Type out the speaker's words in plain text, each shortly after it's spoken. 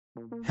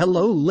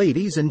Hello,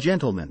 ladies and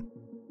gentlemen.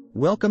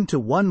 Welcome to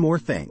One More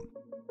Thing.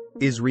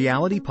 Is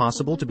reality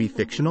possible to be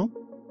fictional?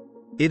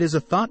 It is a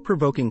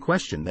thought-provoking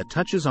question that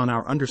touches on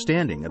our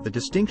understanding of the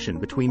distinction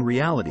between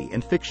reality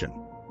and fiction.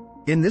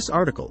 In this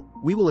article,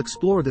 we will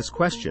explore this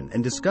question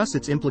and discuss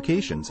its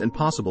implications and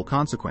possible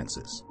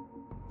consequences.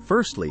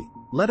 Firstly,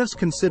 let us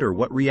consider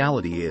what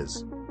reality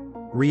is.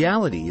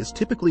 Reality is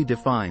typically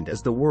defined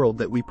as the world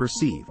that we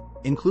perceive,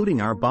 including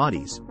our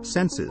bodies,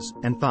 senses,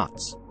 and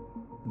thoughts.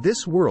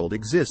 This world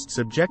exists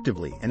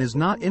objectively and is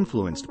not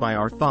influenced by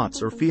our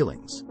thoughts or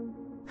feelings.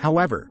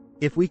 However,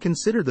 if we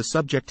consider the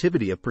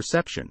subjectivity of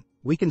perception,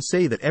 we can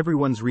say that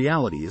everyone's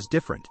reality is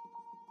different.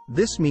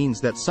 This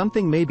means that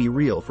something may be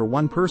real for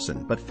one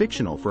person but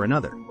fictional for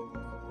another.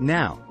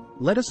 Now,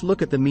 let us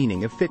look at the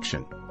meaning of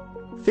fiction.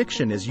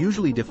 Fiction is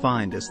usually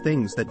defined as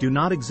things that do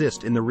not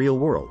exist in the real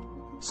world,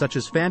 such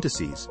as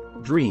fantasies,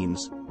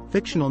 dreams,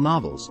 fictional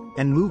novels,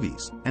 and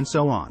movies, and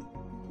so on.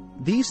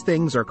 These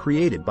things are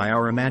created by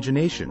our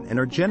imagination and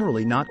are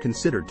generally not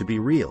considered to be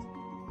real.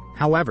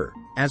 However,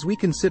 as we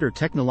consider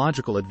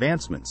technological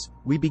advancements,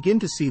 we begin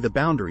to see the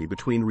boundary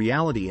between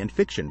reality and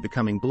fiction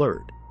becoming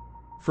blurred.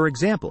 For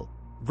example,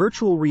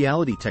 virtual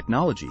reality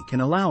technology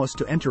can allow us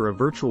to enter a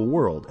virtual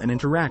world and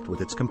interact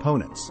with its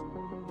components.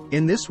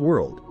 In this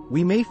world,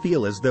 we may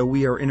feel as though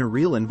we are in a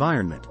real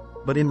environment,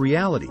 but in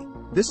reality,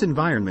 this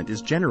environment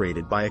is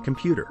generated by a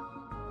computer.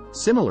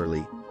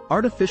 Similarly,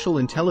 artificial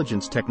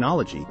intelligence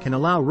technology can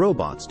allow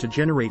robots to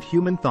generate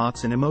human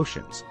thoughts and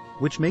emotions,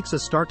 which makes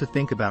us start to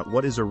think about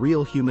what is a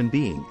real human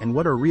being and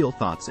what are real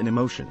thoughts and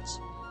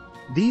emotions.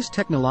 These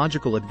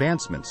technological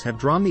advancements have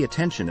drawn the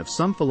attention of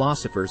some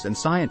philosophers and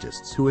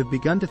scientists who have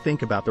begun to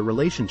think about the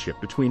relationship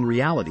between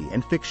reality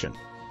and fiction.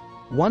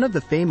 One of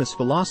the famous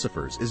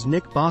philosophers is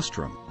Nick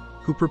Bostrom,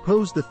 who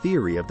proposed the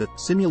theory of the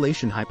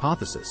simulation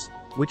hypothesis,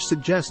 which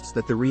suggests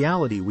that the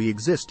reality we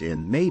exist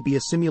in may be a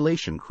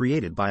simulation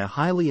created by a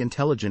highly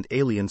intelligent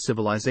alien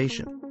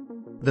civilization.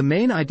 The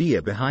main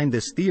idea behind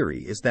this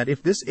theory is that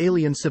if this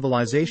alien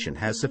civilization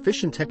has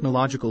sufficient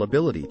technological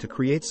ability to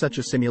create such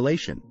a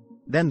simulation,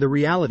 then the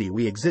reality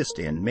we exist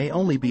in may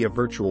only be a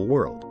virtual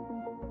world.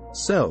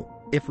 So,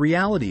 if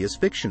reality is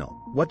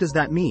fictional, what does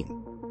that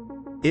mean?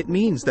 It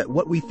means that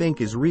what we think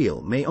is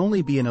real may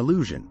only be an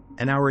illusion,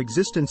 and our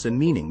existence and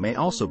meaning may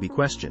also be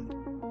questioned.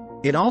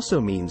 It also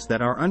means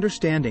that our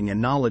understanding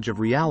and knowledge of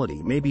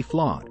reality may be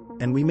flawed,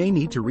 and we may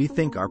need to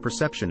rethink our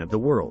perception of the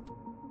world.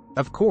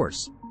 Of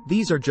course,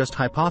 these are just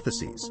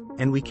hypotheses,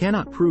 and we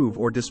cannot prove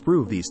or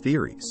disprove these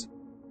theories.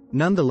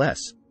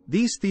 Nonetheless,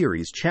 these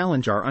theories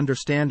challenge our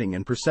understanding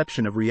and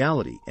perception of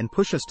reality and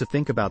push us to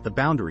think about the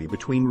boundary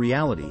between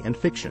reality and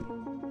fiction.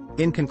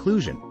 In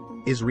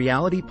conclusion, is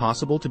reality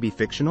possible to be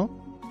fictional?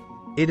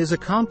 It is a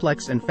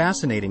complex and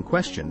fascinating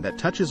question that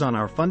touches on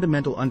our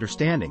fundamental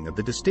understanding of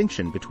the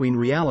distinction between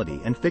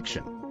reality and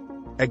fiction.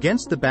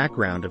 Against the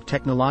background of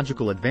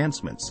technological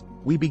advancements,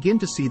 we begin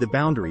to see the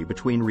boundary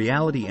between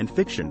reality and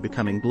fiction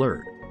becoming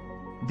blurred.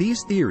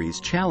 These theories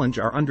challenge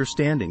our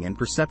understanding and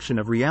perception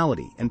of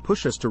reality and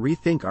push us to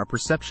rethink our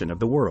perception of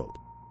the world.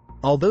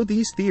 Although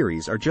these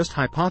theories are just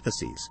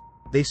hypotheses,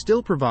 they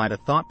still provide a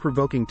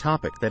thought-provoking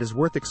topic that is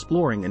worth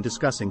exploring and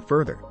discussing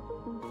further.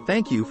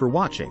 Thank you for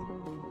watching.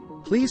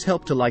 Please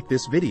help to like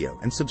this video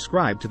and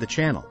subscribe to the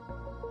channel.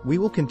 We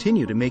will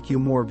continue to make you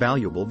more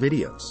valuable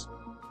videos.